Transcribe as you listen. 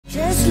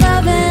Just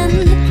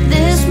loving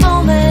this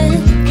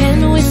moment.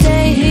 Can we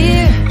stay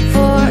here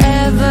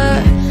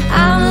forever?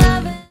 I'm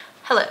loving.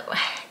 Hello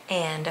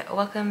and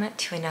welcome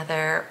to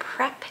another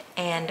prep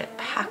and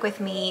pack with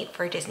me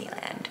for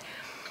Disneyland.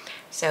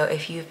 So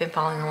if you've been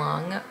following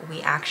along,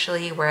 we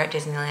actually were at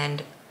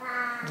Disneyland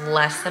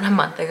less than a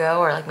month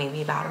ago, or like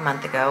maybe about a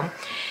month ago,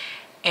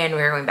 and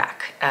we're going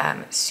back.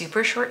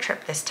 Super short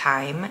trip this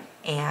time,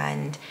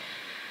 and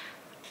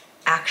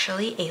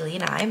actually Ailey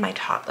and I, my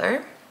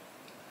toddler,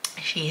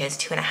 she is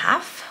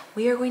 2.5,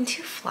 we are going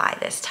to fly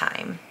this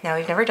time. Now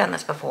we've never done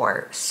this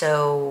before,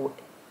 so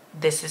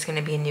this is going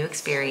to be a new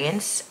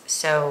experience.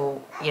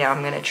 So, you know,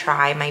 I'm going to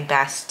try my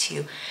best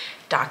to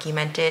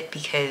document it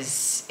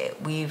because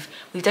we've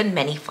done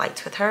many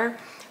flights with her,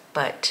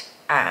 but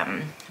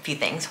a few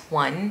things.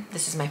 One,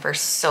 this is my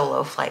first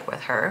solo flight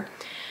with her.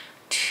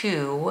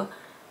 Two,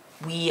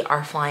 we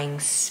are flying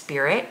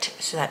Spirit,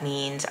 so that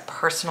means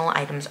personal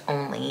items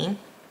only,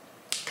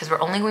 because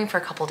we're only going for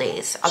a couple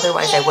days.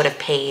 Otherwise I would have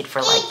paid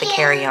for like the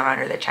carry-on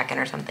or the check-in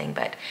or something,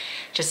 but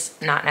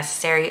just not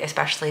necessary,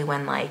 especially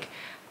when like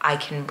I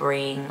can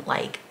bring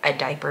like a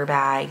diaper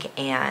bag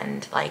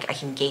and like I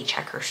can gate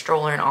check her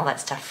stroller and all that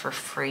stuff for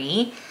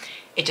free.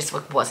 It just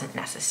wasn't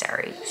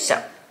necessary.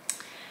 So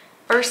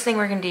first thing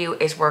we're gonna do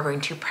is we're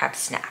going to prep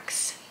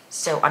snacks.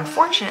 So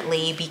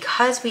unfortunately,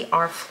 because we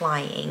are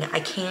flying, I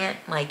can't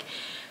like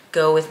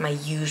go with my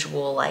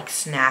usual like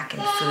snack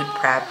and food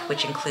prep,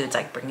 which includes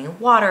like bringing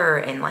water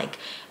and like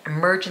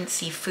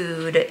emergency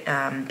food,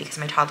 because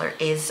my toddler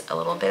is a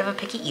little bit of a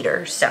picky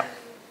eater. So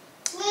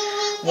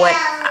what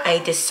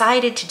I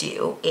decided to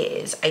do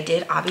is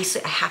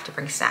obviously I have to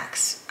bring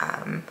snacks.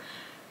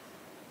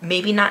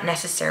 Maybe not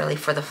necessarily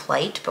for the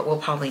flight, but we'll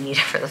probably need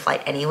it for the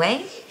flight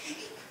anyway.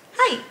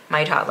 Hi,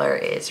 my toddler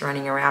is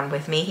running around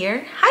with me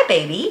here. Hi,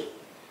 baby.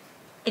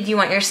 Do you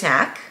want your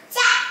snack?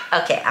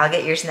 Okay, I'll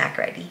get your snack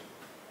ready.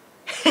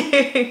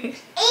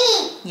 Eat.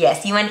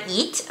 Yes, you want to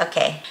eat?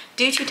 Okay.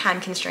 Due to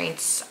time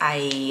constraints,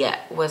 I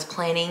was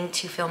planning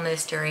to film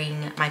this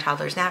during my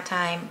toddler's nap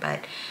time,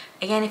 but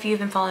again, if you've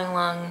been following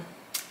along,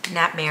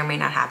 nap may or may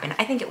not happen.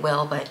 I think it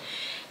will, but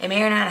it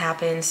may or not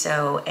happen,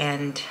 so,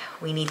 and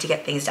we need to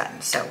get things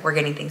done, so we're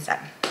getting things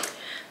done.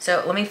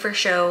 So let me first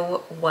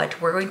show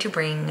what we're going to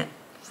bring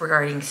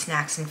regarding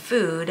snacks and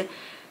food,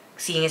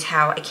 seeing as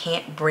how I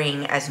can't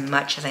bring as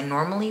much as I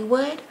normally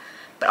would,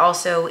 but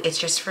also it's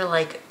just for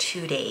like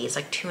 2 days,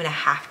 like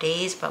 2.5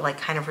 days, but like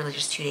kind of really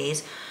just 2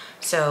 days.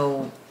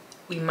 So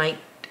we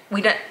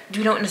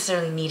don't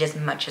necessarily need as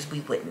much as we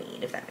would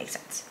need, if that makes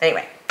sense.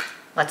 Anyway,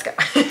 let's go.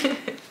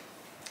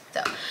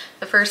 So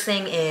the first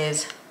thing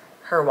is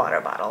her water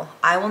bottle.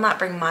 I will not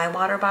bring my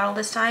water bottle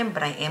this time,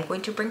 but I am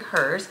going to bring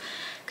hers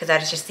because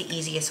that is just the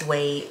easiest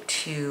way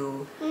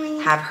to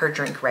have her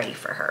drink ready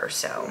for her.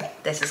 So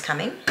this is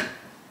coming.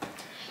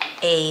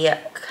 A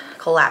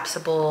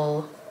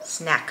collapsible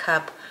snack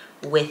cup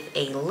with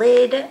a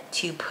lid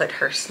to put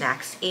her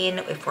snacks in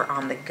if we're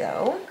on the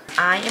go.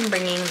 I am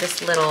bringing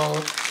this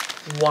little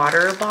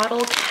water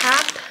bottle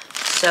cap.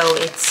 So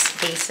it's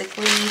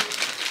basically,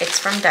 it's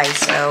from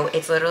Daiso.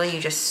 It's literally,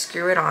 you just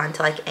screw it on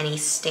to like any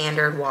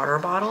standard water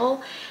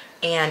bottle.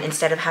 And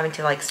instead of having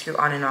to like screw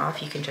on and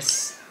off, you can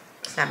just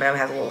snap it up. It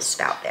has a little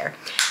spout there.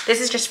 This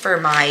is just for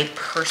my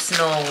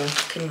personal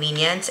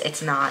convenience.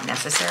 It's not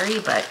necessary,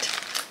 but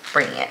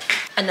bringing it.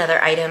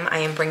 Another item I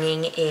am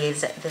bringing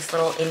is this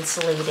little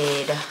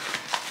insulated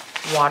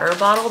water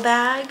bottle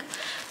bag.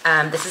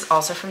 This is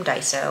also from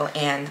Daiso,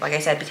 and like I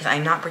said, because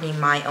I'm not bringing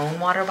my own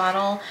water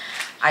bottle,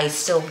 I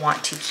still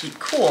want to keep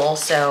cool,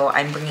 so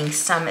I'm bringing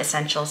some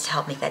essentials to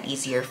help make that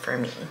easier for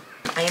me.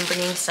 I am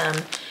bringing some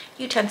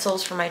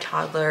utensils for my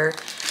toddler.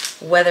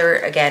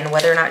 Whether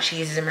or not she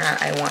uses them or not,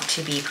 I want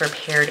to be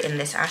prepared in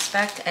this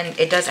aspect, and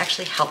it does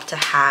actually help to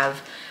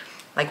have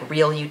like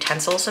real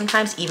utensils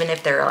sometimes, even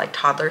if they're like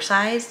toddler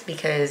sized,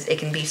 because it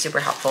can be super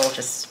helpful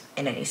just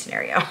in any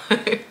scenario.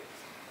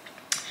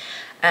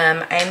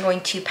 I am going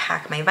to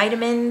pack my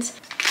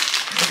vitamins.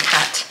 I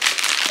got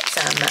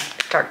some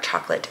dark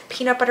chocolate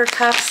peanut butter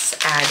cups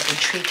as a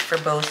treat for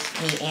both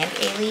me and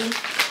Ailey.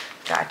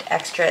 Got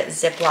extra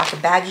Ziploc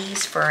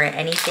baggies for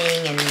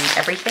anything and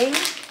everything.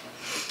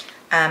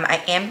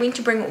 I am going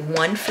to bring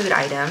one food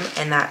item,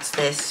 and that's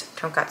this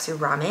tonkatsu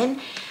ramen.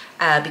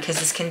 Because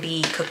this can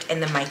be cooked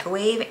in the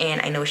microwave, and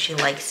I know she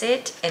likes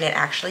it, and it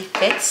actually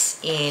fits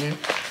in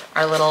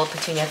our little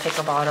Petunia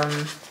Pickle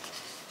Bottom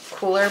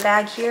cooler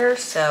bag here,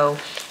 so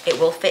it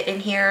will fit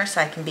in here,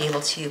 so I can be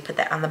able to put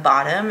that on the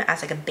bottom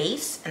as like a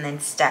base and then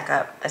stack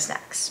up the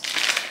snacks.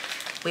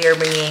 We are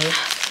bringing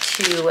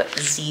 2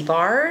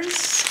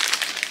 Z-bars,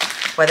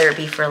 whether it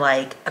be for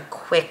like a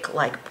quick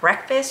like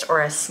breakfast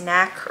or a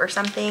snack or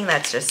something.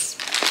 That's just,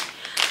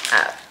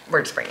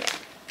 we're just bringing it.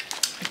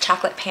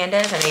 Chocolate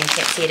pandas. I know you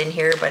can't see it in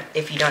here, but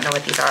if you don't know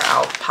what these are,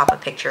 I'll pop a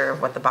picture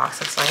of what the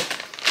box looks like.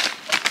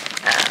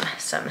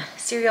 Some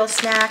cereal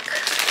snack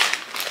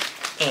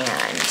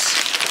and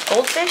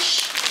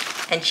goldfish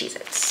and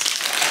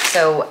Cheez-Its.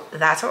 So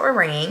that's what we're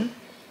bringing,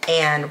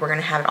 and we're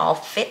gonna have it all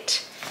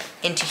fit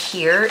into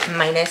here,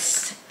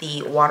 minus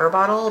the water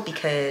bottle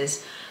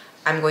because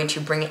I'm going to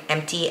bring it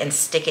empty and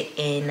stick it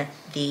in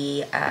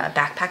the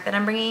backpack that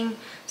I'm bringing,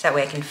 so that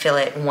way I can fill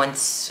it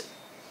once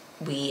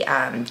we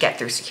get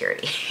through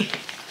security.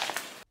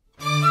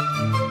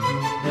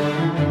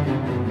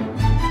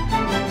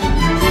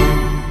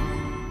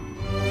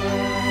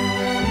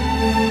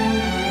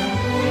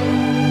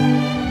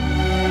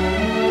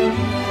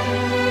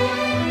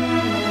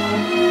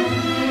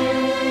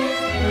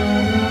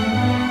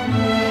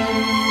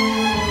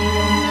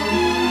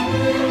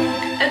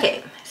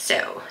 Okay,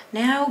 so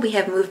now we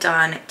have moved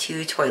on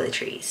to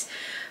toiletries.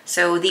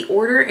 So the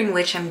order in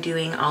which I'm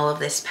doing all of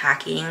this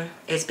packing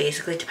is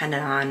basically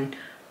dependent on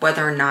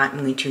whether or not I'm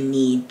going to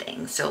need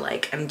things. So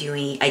like I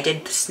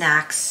did the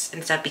snacks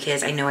and stuff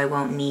because I know I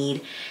won't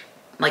need,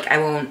 like I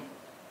won't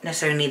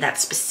necessarily need that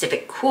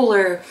specific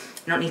cooler.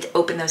 I don't need to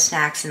open those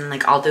snacks and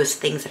like all those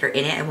things that are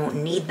in it. I won't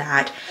need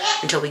that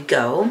until we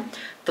go.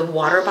 The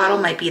water bottle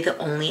might be the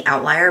only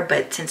outlier,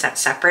 but since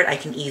that's separate, I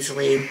can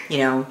easily, you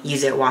know,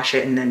 use it, wash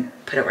it, and then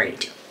put it where I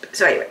need to.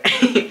 So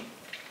anyway,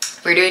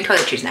 we're doing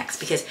toiletries next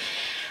because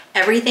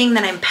everything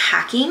that I'm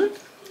packing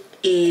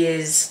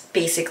is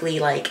basically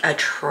like a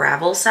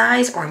travel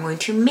size, or I'm going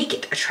to make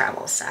it a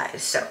travel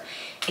size. So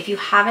if you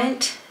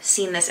haven't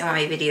seen this in one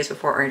of my videos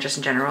before, or just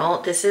in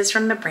general, this is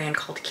from the brand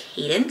called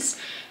Cadence,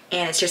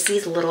 and it's just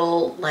these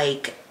little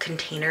like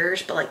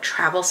containers, but like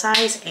travel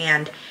size,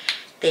 and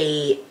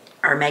they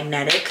are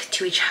magnetic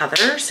to each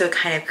other. So it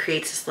kind of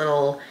creates this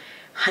little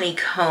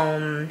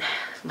honeycomb,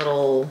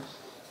 little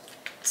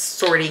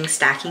sorting,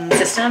 stacking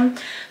system.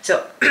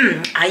 So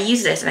I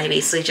use this and I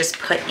basically just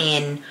put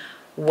in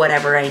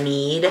whatever I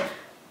need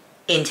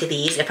into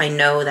these if I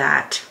know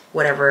that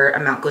whatever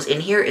amount goes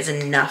in here is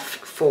enough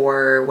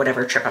for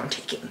whatever trip I'm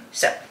taking.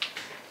 So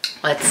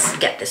let's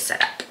get this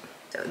set up.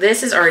 So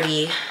this is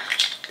already,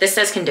 this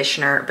says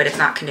conditioner, but it's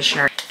not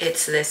conditioner.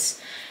 It's this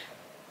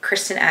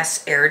Kristen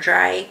S air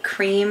dry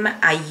cream.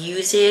 I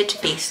use it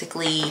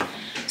basically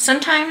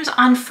sometimes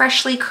on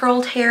freshly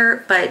curled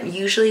hair, but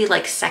usually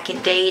like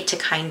second day to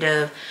kind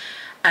of,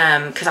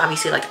 cause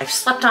obviously like I've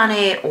slept on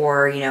it,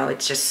 or you know,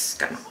 it's just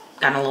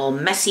gotten a little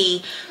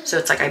messy. So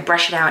it's like I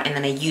brush it out and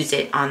then I use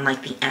it on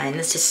like the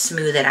ends to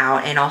smooth it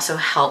out, and also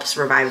helps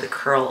revive the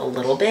curl a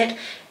little bit,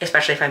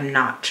 especially if I'm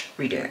not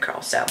redoing the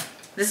curl. So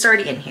this is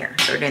already in here,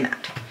 so we're doing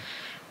that.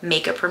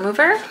 Makeup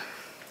remover.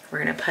 We're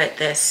gonna put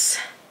this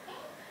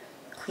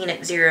Clean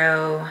It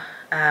Zero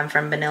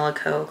from Vanilla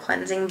Co.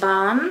 Cleansing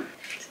Balm.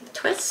 So the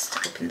twist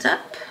opens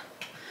up.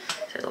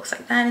 So it looks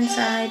like that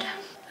inside.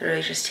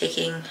 Literally just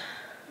taking a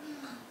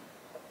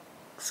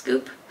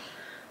scoop.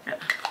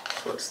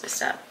 Close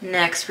this up.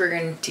 Next, we're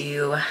going to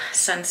do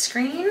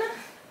sunscreen.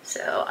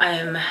 So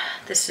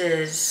this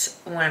is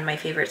one of my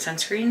favorite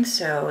sunscreens.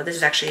 So this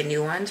is actually a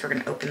new one. So we're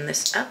going to open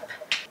this up.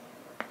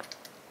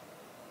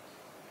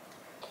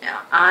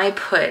 Now, I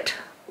put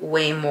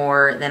way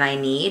more than I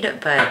need,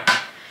 but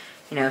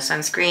you know,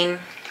 sunscreen,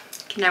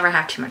 you can never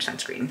have too much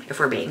sunscreen if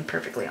we're being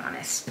perfectly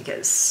honest,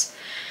 because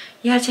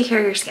you gotta take care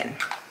of your skin.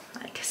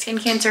 Like skin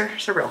cancer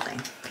is a real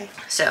thing, okay?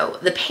 So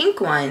the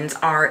pink ones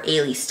are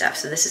Ailey stuff.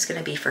 So this is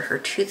gonna be for her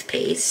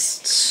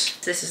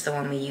toothpaste. This is the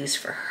one we use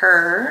for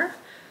her.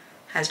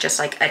 Has just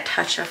like a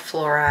touch of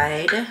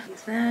fluoride.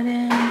 Use that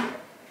in.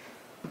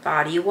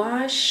 Body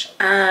wash.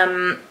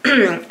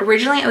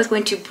 Originally I was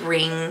going to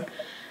bring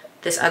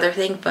this other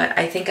thing, but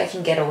I think I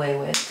can get away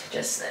with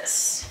just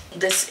this.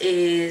 This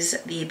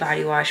is the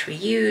body wash we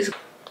use.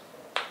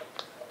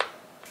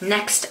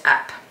 Next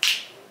up,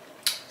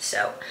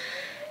 so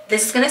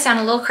this is gonna sound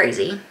a little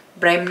crazy,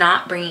 but I'm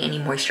not bringing any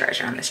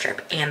moisturizer on this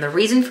trip. And the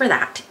reason for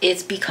that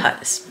is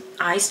because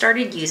I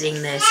started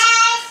using this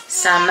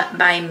Some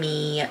by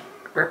Me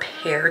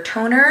Repair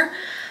Toner.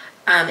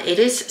 It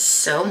is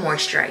so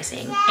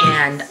moisturizing,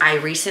 and I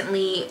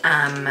recently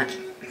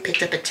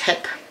picked up a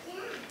tip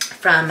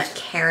from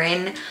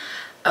Karen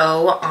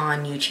O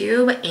on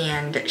YouTube,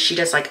 and she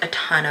does like a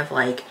ton of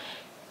like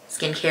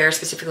skincare,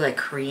 specifically like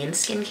Korean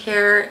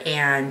skincare,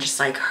 and just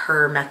like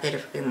her method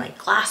of putting like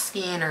glass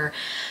skin, or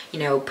you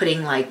know,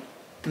 putting like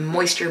the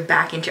moisture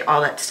back into all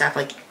that stuff,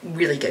 like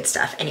really good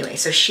stuff. Anyway,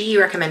 so she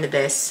recommended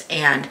this,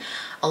 and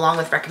along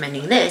with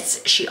recommending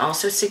this, she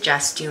also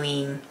suggests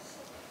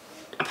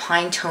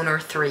applying toner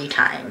 3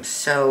 times.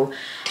 So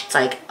it's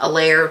like a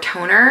layer of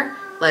toner,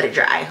 let it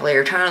dry,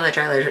 layer of toner, let it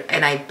dry, layer,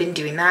 and I've been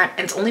doing that,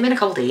 and it's only been a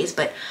couple days,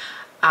 but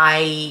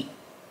I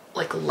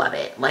like love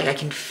it. Like I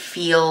can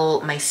feel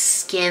my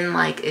skin,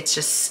 like it's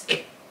just,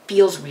 it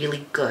feels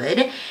really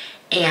good,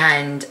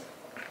 and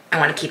I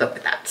want to keep up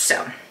with that.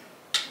 So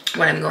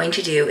what I'm going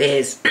to do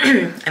is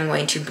I'm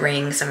going to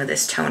bring some of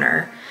this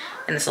toner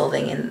and this little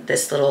thing in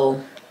this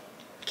little,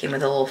 came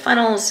with a little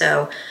funnel,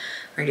 so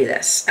we're gonna do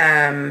this.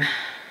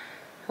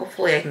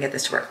 Hopefully I can get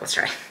this to work. Let's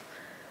try.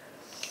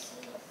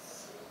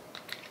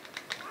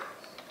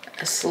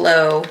 A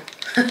slow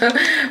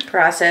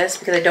process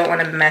because I don't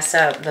want to mess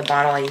up the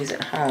bottle I use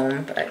at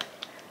home, but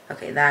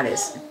okay, that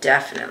is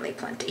definitely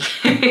plenty.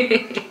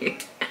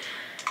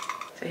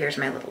 So here's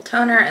my little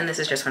toner, and this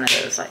is just one of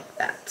those like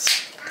that.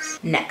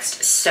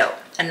 Next, so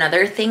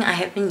another thing I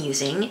have been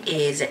using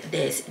is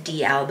this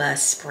D'Alba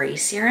spray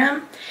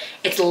serum.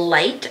 It's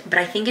light, but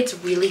I think it's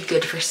really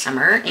good for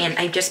summer, and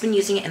I've just been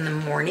using it in the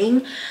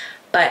morning,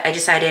 but I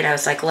decided, I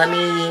was like, let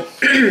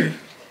me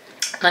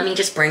let me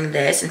just bring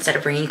this instead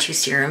of bringing 2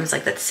 serums,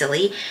 like that's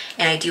silly.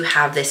 And I do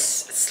have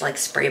this like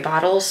spray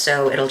bottle,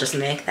 so it'll just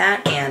mimic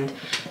that, and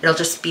it'll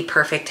just be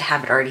perfect to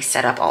have it already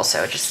set up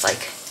also, just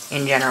like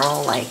in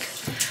general, like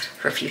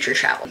for future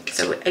travel.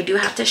 So I do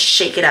have to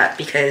shake it up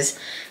because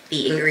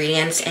the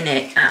ingredients in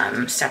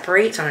it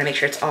separate, so I'm gonna make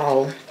sure it's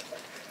all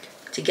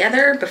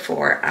together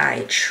before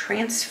I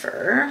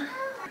transfer.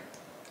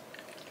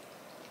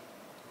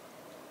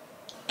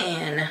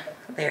 And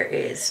there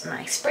is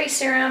my spray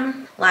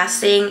serum. Last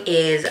thing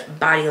is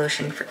body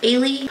lotion for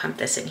Ailey. Pump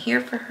this in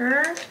here for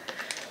her.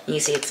 You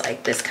see it's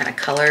like this kind of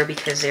color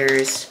because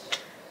there's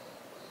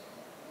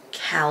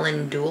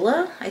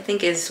calendula, I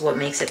think is what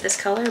makes it this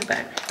color,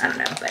 but I don't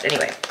know, but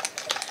anyway.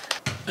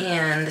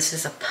 And this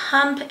is a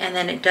pump, and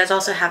then it does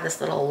also have this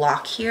little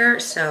lock here,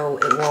 so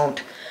it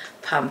won't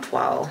pump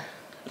while,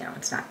 you know,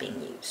 it's not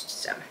being used.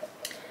 So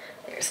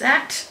there's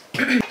that.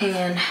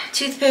 And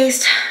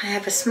toothpaste, I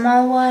have a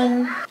small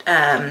one.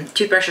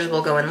 Toothbrushes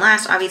will go in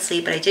last,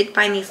 obviously, but I did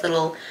find these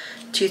little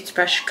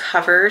toothbrush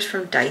covers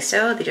from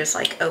Daiso. They just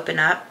like open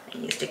up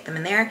and you stick them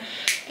in there.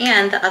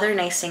 And the other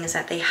nice thing is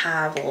that they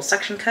have little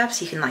suction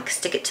cups. You can like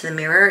stick it to the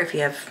mirror if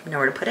you have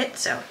nowhere to put it.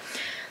 So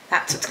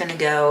that's what's gonna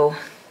go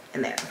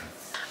in there.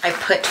 I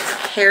put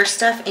hair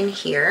stuff in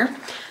here.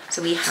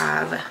 So we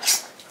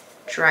have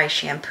dry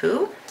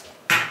shampoo,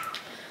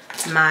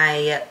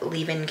 my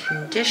leave-in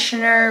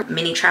conditioner,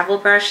 mini travel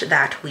brush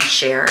that we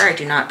share. I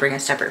do not bring a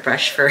separate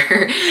brush for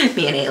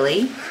me and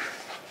Ailey.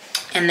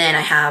 And then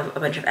I have a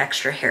bunch of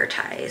extra hair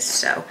ties.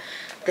 So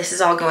this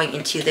is all going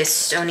into this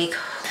Stony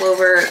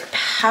Clover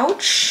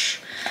pouch.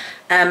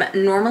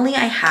 Normally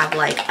I have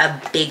like a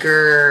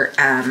bigger,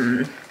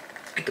 one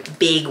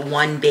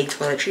big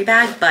toiletry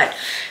bag, but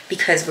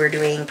because we're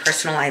doing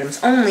personal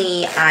items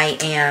only, I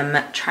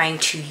am trying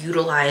to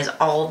utilize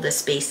all the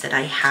space that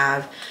I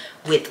have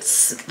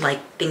with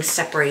like being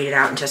separated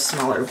out into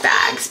smaller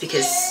bags,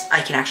 because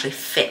I can actually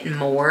fit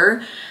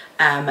more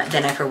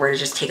than if I were to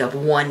just take up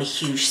one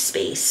huge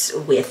space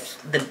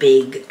with the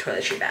big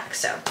toiletry bag.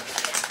 So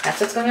that's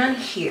what's going on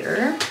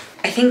here.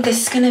 I think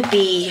this is gonna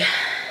be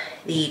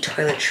the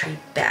toiletry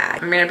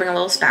bag. I'm gonna bring a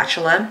little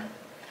spatula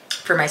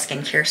for my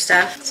skincare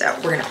stuff. So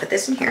we're gonna put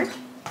this in here.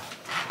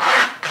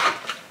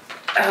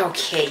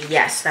 Okay,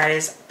 yes, that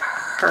is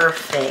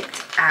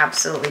perfect.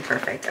 Absolutely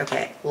perfect.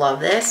 Okay, love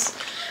this.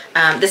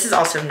 This is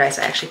also nice.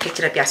 I actually picked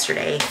it up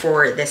yesterday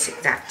for this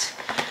exact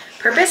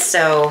purpose.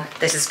 So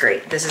this is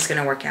great. This is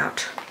gonna work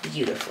out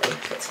beautifully.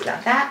 Okay, so we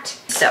got that.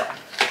 So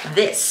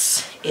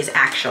this is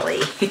actually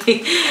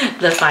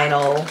the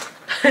final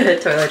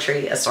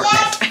toiletry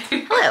assortment.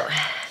 Hello.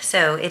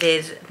 So it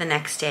is the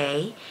next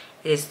day.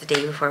 It is the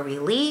day before we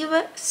leave,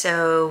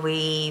 so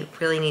we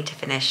really need to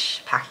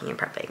finish packing and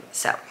prepping.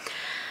 So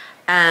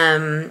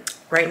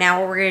right now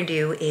what we're gonna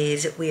do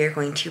is we are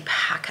going to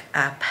pack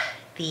up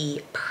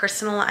the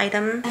personal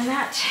item, and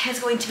that is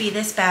going to be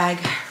this bag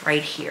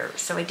right here.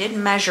 So I did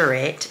measure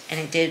it,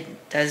 and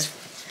it does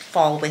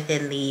fall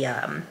within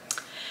the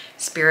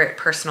Spirit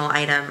personal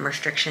item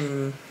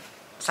restriction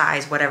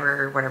size,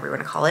 whatever you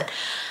want to call it.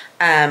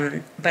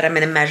 But I'm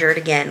gonna measure it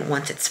again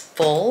once it's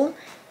full,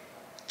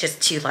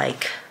 just to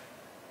like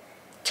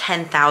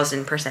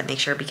 10,000% make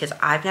sure, because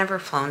I've never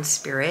flown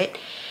Spirit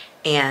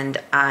and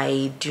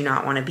I do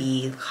not want to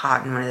be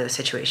caught in one of those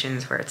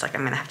situations where it's like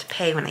I'm gonna have to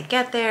pay when I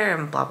get there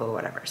and blah blah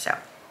whatever. So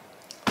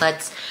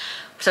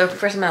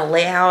first I'm gonna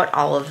lay out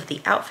all of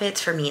the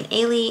outfits for me and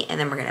Ailey, and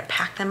then we're gonna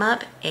pack them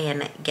up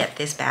and get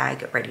this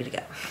bag ready to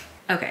go.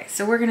 Okay,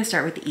 so we're gonna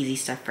start with the easy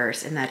stuff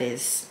first, and that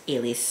is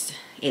Ailey's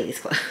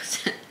clothes.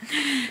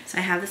 So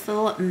I have this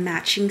little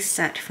matching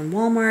set from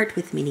Walmart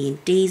with Minnie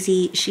and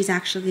Daisy. She's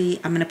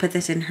actually, I'm gonna put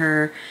this on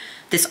her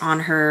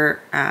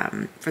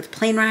for the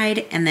plane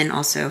ride, and then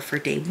also for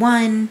day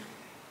 1.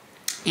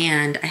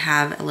 And I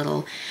have a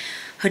little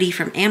hoodie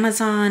from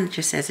Amazon. It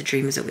just says "A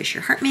dream is a wish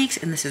your heart makes,"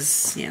 and this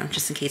is, you know,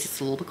 just in case it's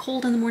a little bit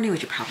cold in the morning,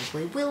 which it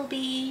probably will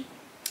be.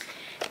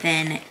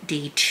 Then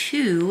day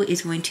 2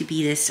 is going to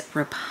be this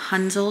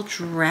Rapunzel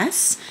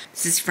dress.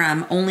 This is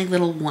from Only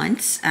Little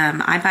Once.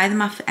 I buy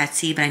them off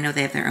Etsy, but I know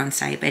they have their own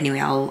site. But anyway,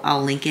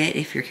 I'll link it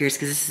if you're curious,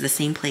 because this is the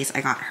same place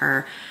I got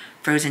her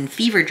Frozen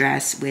Fever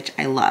dress, which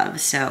I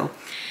love. So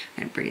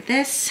I'm gonna braid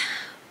this,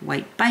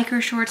 white biker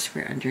shorts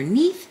for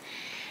underneath,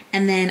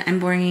 and then I'm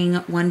bringing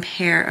one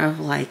pair of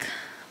like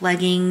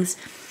leggings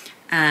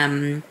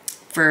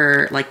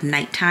for like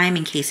nighttime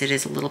in case it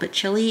is a little bit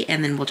chilly,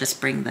 and then we'll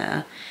just bring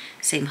the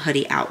same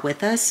hoodie out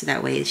with us, so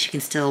that way she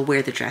can still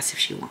wear the dress if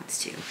she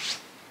wants to.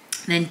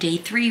 And then day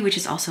 3, which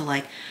is also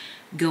like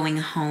going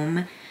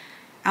home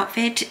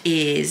outfit,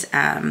 is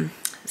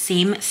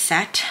same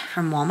set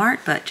from Walmart,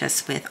 but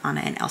just with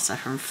Anna and Elsa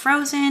from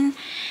Frozen.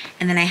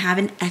 And then I have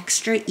an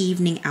extra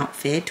evening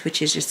outfit,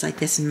 which is just like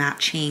this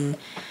matching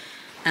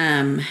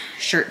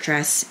shirt,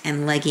 dress,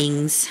 and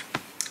leggings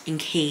in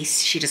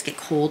case she just get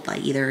cold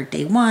like either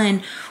day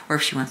 1 or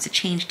if she wants to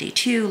change day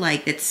 2.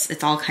 Like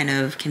it's all kind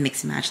of can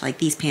mix and match. Like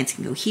these pants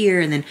can go here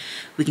and then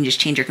we can just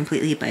change her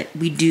completely. But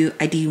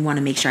I do want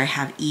to make sure I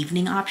have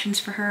evening options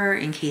for her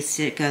in case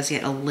it does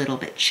get a little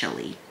bit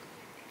chilly.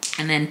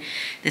 And then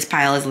this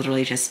pile is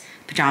literally just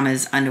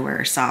pajamas,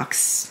 underwear,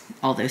 socks,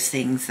 all those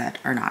things that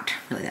are not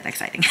really that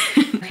exciting.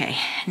 Okay,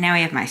 now I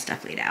have my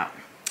stuff laid out.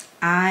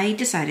 I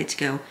decided to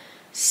go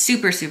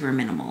super, super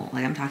minimal.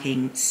 Like I'm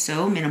talking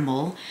so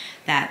minimal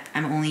that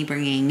I'm only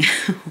bringing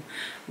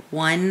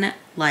one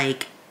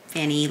like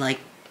fanny, like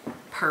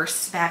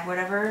purse bag,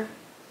 whatever.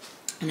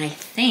 And I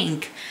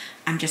think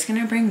I'm just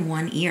gonna bring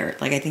one ear.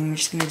 Like I think I'm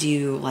just gonna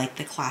do like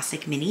the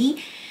classic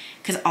Minnie,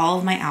 because all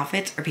of my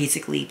outfits are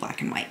basically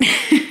black and white.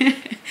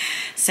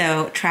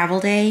 So travel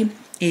day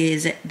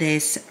is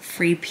this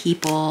Free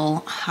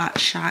People Hot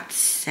Shot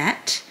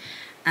set.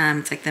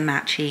 It's like the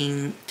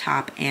matching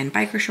top and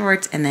biker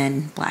shorts and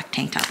then black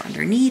tank top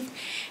underneath.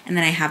 And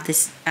then I have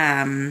this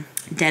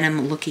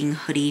denim looking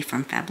hoodie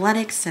from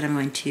Fabletics that I'm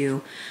going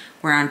to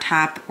wear on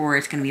top, or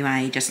it's going to be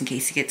my just in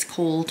case it gets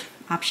cold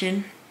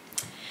option.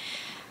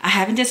 I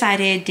haven't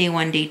decided day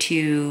 1, day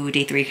 2,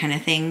 day 3 kind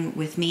of thing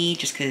with me,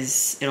 just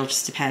because it'll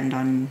just depend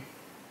on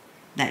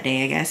that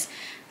day, I guess.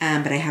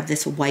 But I have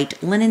this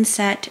white linen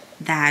set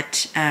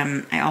that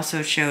I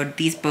also showed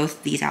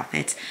both these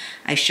outfits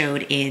I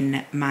showed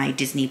in my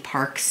Disney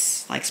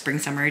Parks like spring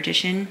summer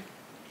edition.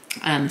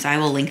 So I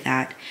will link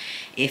that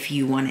if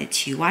you wanted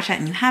to watch that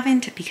and you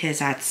haven't,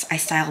 because I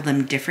style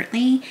them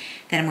differently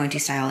than I'm going to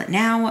style it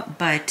now.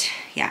 But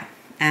yeah,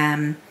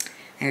 I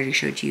already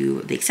showed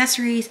you the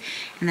accessories.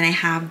 And then I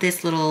have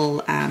this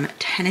little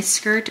tennis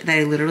skirt that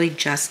I literally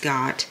just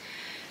got.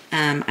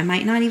 I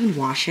might not even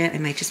wash it. I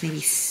might just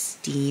maybe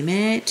steam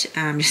it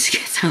just to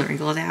get some of the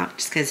wrinkles out,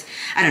 just because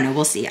I don't know,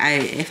 we'll see.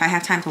 If I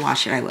have time to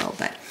wash it I will.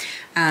 But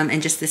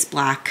and just this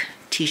black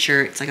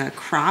t-shirt, it's like a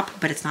crop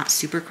but it's not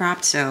super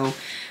cropped, so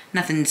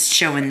nothing's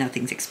showing,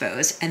 nothing's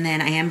exposed. And then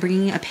I am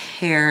bringing a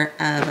pair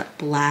of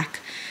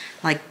black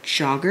like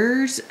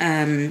joggers,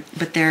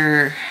 but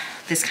they're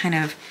this kind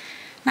of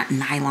not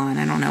nylon,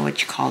 I don't know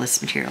what you call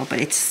this material, but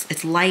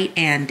it's light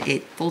and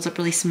it folds up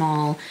really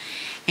small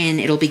and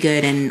it'll be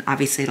good, and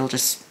obviously it'll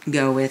just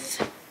go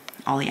with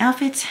all the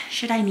outfits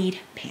should I need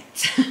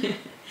pants.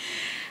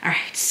 All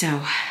right,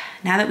 so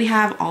now that we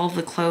have all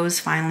the clothes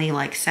finally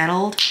like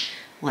settled,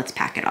 let's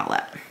pack it all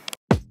up.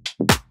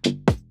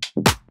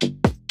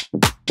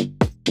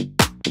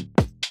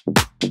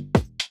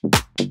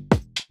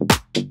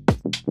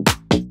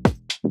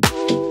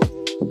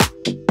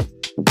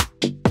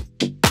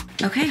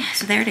 Okay,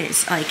 so there it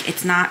is. Like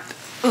it's not,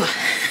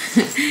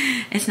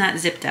 it's not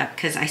zipped up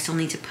because I still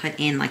need to put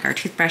in like our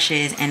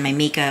toothbrushes and my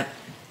makeup,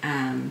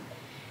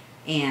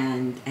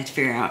 and I have to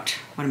figure out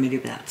what I'm gonna do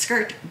with that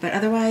skirt. But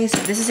otherwise,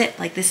 this is it.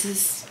 Like this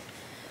is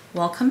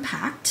well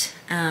compact.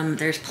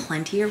 There's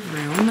plenty of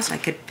room, so I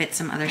could fit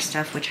some other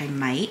stuff, which I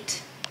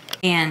might.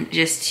 And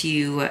just to,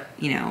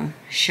 you know,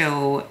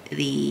 show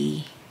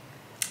the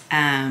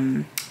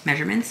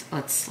measurements,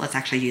 let's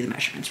actually do the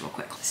measurements real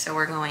quick. So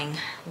we're going,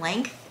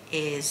 length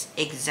is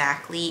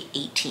exactly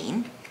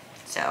 18.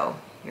 So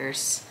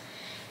here's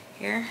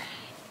here,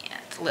 yeah,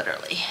 it's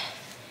literally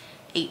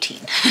 18.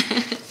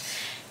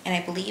 And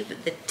I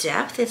believe the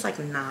depth is like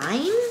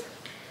 9.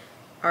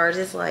 Ours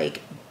is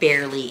like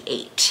barely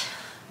 8,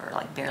 or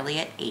like barely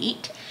at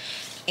 8.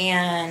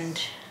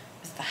 And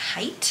is the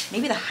height,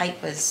 maybe the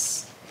height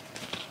was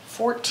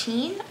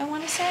 14, I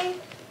want to say.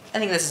 I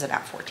think this is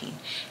about 14.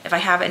 If I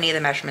have any of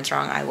the measurements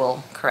wrong, I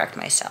will correct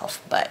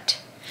myself.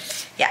 But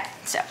yeah,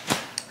 so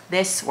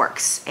this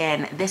works.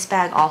 And this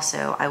bag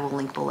also, I will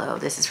link below.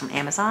 This is from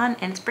Amazon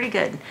and it's pretty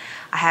good.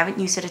 I haven't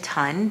used it a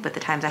ton, but the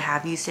times I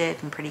have used it,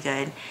 it's been pretty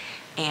good.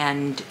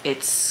 And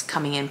it's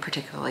coming in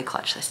particularly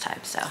clutch this time,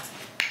 so.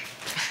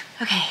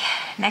 Okay,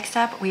 next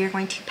up we are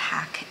going to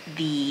pack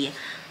the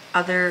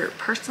other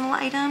personal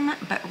item,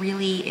 but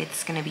really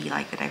it's gonna be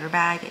like the diaper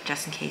bag,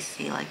 just in case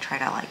they like try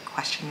to like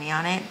question me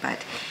on it,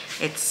 but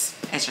it's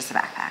just a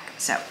backpack.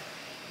 So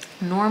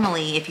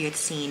normally if you had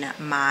seen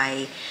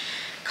my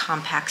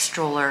compact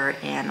stroller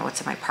and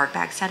what's in my park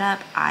bag setup,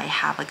 I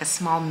have like a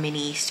small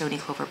mini Stony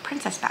Clover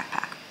princess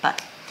backpack,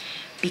 but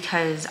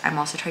because I'm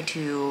also trying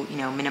to, you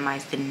know,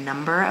 minimize the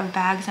number of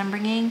bags I'm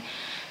bringing,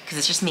 because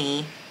it's just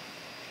me,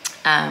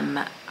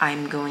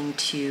 I'm going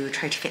to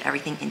try to fit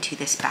everything into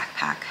this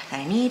backpack that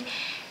I need.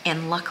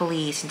 And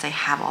luckily, since I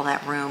have all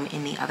that room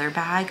in the other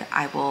bag,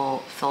 I will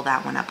fill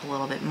that one up a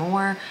little bit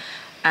more,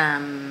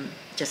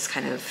 just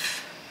kind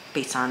of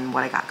based on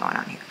what I got going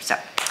on here. So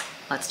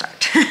let's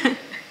start. All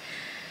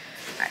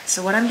right,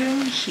 so what I'm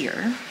doing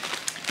here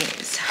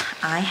is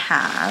I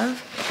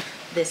have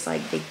this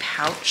like big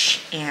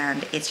pouch,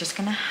 and it's just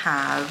gonna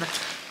have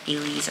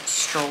Ailey's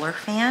stroller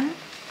fan,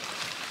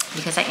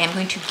 because I am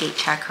going to gate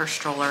check her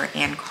stroller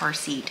and car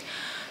seat,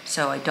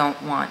 so I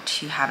don't want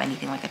to have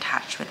anything like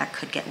attached to it that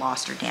could get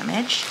lost or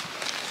damaged.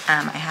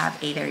 I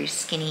have a very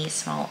skinny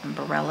small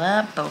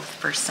umbrella, both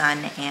for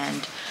sun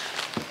and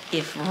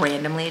if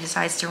randomly it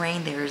decides to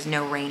rain. There's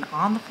no rain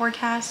on the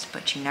forecast,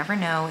 but you never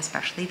know,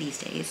 especially these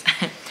days.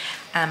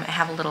 I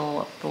have a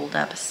little rolled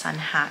up sun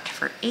hat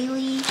for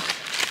Ailey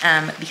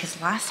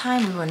because last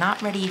time we were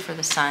not ready for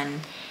the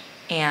sun,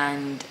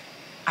 and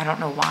I don't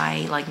know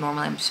why. Like,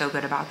 normally I'm so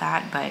good about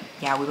that, but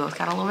yeah, we both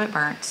got a little bit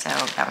burnt, so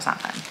that was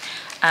not fun.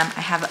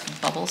 I have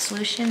a bubble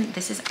solution.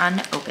 This is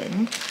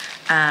unopened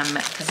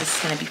because this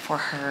is going to be for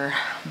her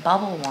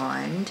bubble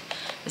wand.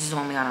 This is the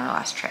one we got on our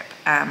last trip.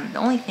 The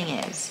only thing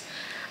is,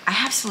 I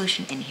have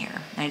solution in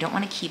here and I don't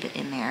want to keep it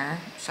in there,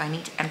 so I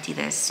need to empty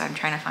this. So I'm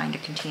trying to find a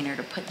container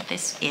to put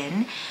this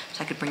in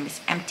so I could bring this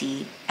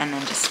empty and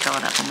then just fill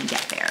it up when we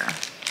get there.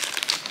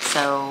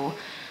 So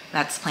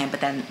that's the plan,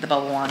 but then the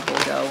bubble wand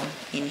will go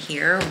in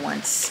here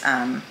once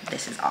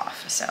this is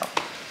off. So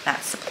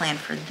that's the plan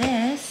for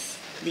this.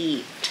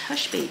 The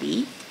Tush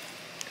Baby,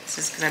 this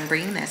is because I'm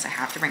bringing this, I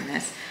have to bring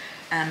this.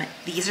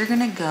 These are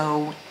gonna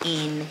go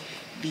in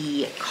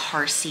the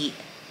car seat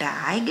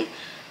bag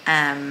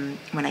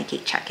when I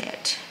gate check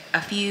it.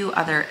 A few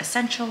other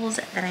essentials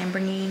that I'm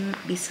bringing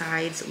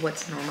besides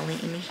what's normally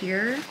in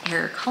here.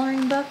 Hair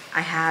coloring book.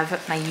 I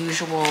have my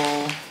usual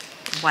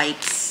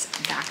wipes,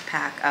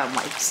 backpack,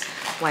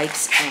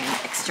 wipes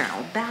and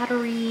external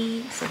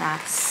battery. So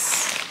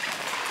that's,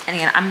 and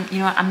again,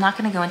 I'm not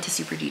gonna go into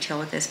super detail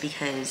with this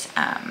because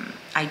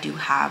I do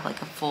have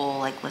like a full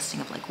like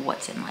listing of like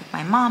what's in like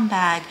my mom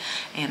bag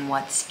and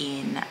what's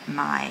in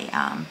my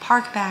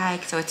park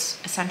bag. So it's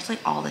essentially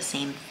all the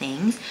same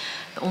things.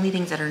 The only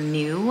things that are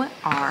new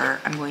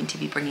are I'm going to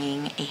be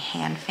bringing a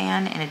hand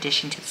fan in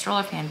addition to the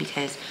stroller fan,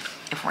 because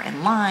if we're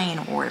in line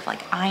or if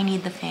like I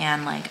need the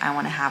fan, like I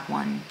want to have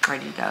one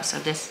ready to go. So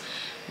this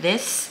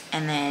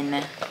and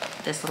then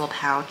this little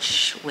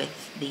pouch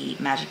with the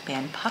Magic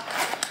Band puck.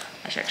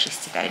 I should actually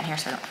stick that in here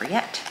so I don't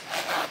forget.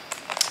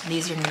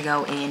 These are gonna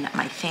go in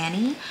my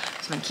fanny,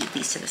 so I'm gonna keep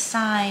these to the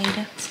side.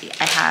 Let's see,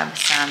 I have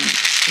some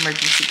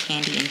emergency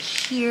candy in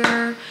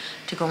here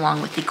to go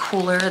along with the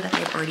cooler that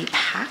I've already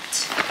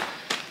packed.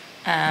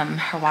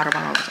 Her water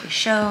bottle that I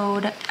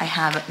showed. I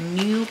have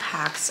new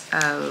packs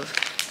of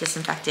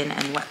disinfectant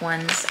and wet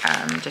ones,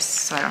 just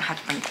so I don't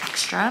have to bring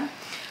extra.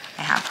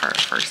 I have her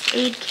first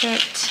aid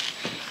kit.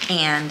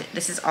 And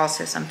this is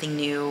also something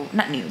new,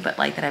 not new, but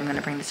like that I'm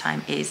gonna bring this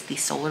time, is the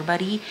Solar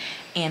Buddy.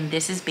 And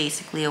this is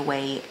basically a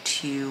way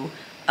to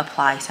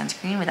apply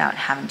sunscreen without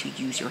having to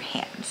use your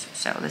hands.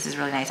 So this is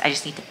really nice. I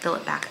just need to fill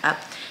it back up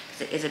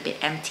because it is a bit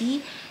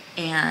empty.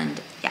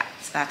 And yeah,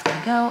 so that's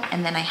gonna go.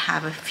 And then I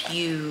have a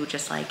few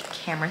just like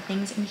camera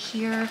things in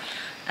here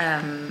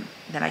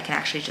that I can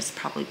actually just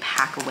probably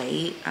pack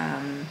away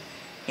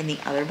in the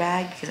other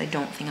bag because I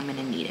don't think I'm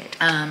gonna need it.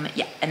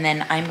 Yeah, and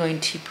then I'm going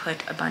to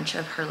put a bunch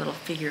of her little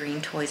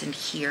figurine toys in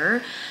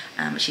here.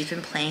 She's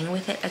been playing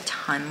with it a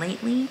ton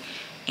lately,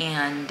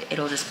 and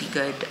it'll just be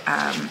good,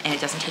 and it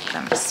doesn't take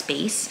that much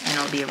space, and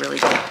it'll be a really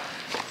good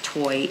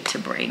toy to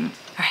bring.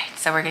 All right,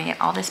 so we're gonna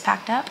get all this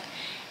packed up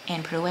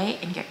and put away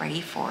and get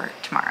ready for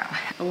tomorrow.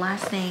 The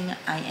last thing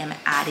I am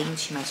adding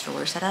to my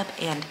stroller setup,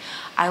 and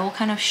I will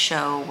kind of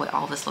show what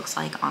all this looks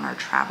like on our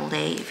travel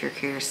day if you're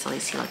curious to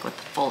see like what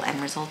the full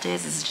end result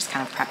is. This is just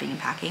kind of prepping and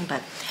packing,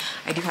 but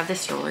I do have this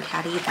stroller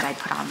caddy that I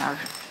put on our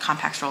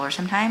compact stroller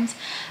sometimes.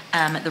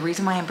 The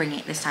reason why I'm bringing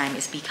it this time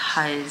is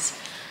because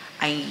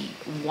I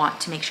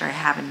want to make sure I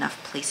have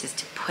enough places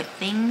to put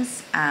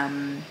things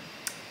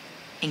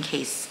in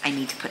case I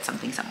need to put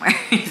something somewhere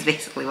is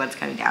basically what it's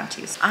coming down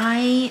to. So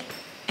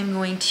I'm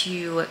going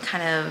to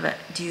kind of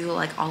do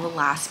like all the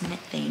last minute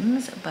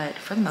things, but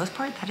for the most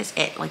part, that is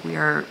it. Like, we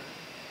are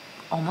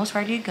almost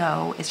ready to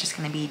go. It's just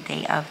going to be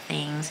day of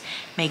things,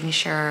 making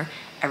sure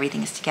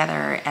everything is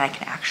together and I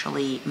can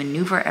actually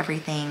maneuver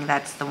everything.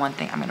 That's the one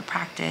thing I'm going to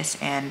practice,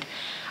 and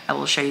I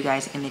will show you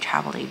guys in the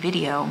travel day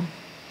video.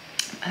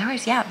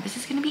 Otherwise, yeah, this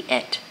is going to be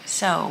it.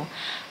 So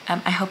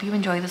I hope you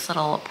enjoy this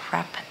little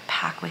prep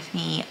pack with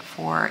me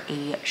for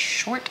a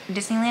short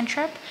Disneyland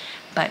trip,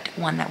 but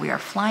one that we are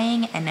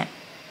flying and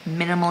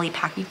minimally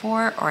packing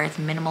for, or as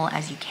minimal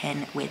as you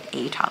can with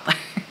a toddler.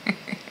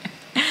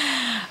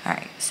 All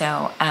right,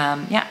 so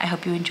yeah, I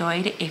hope you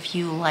enjoyed. If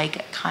you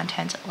like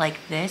content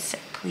like this,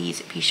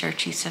 please be sure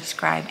to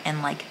subscribe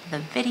and like the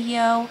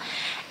video,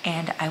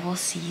 and I will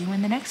see you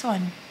in the next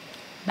one.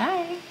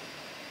 Bye.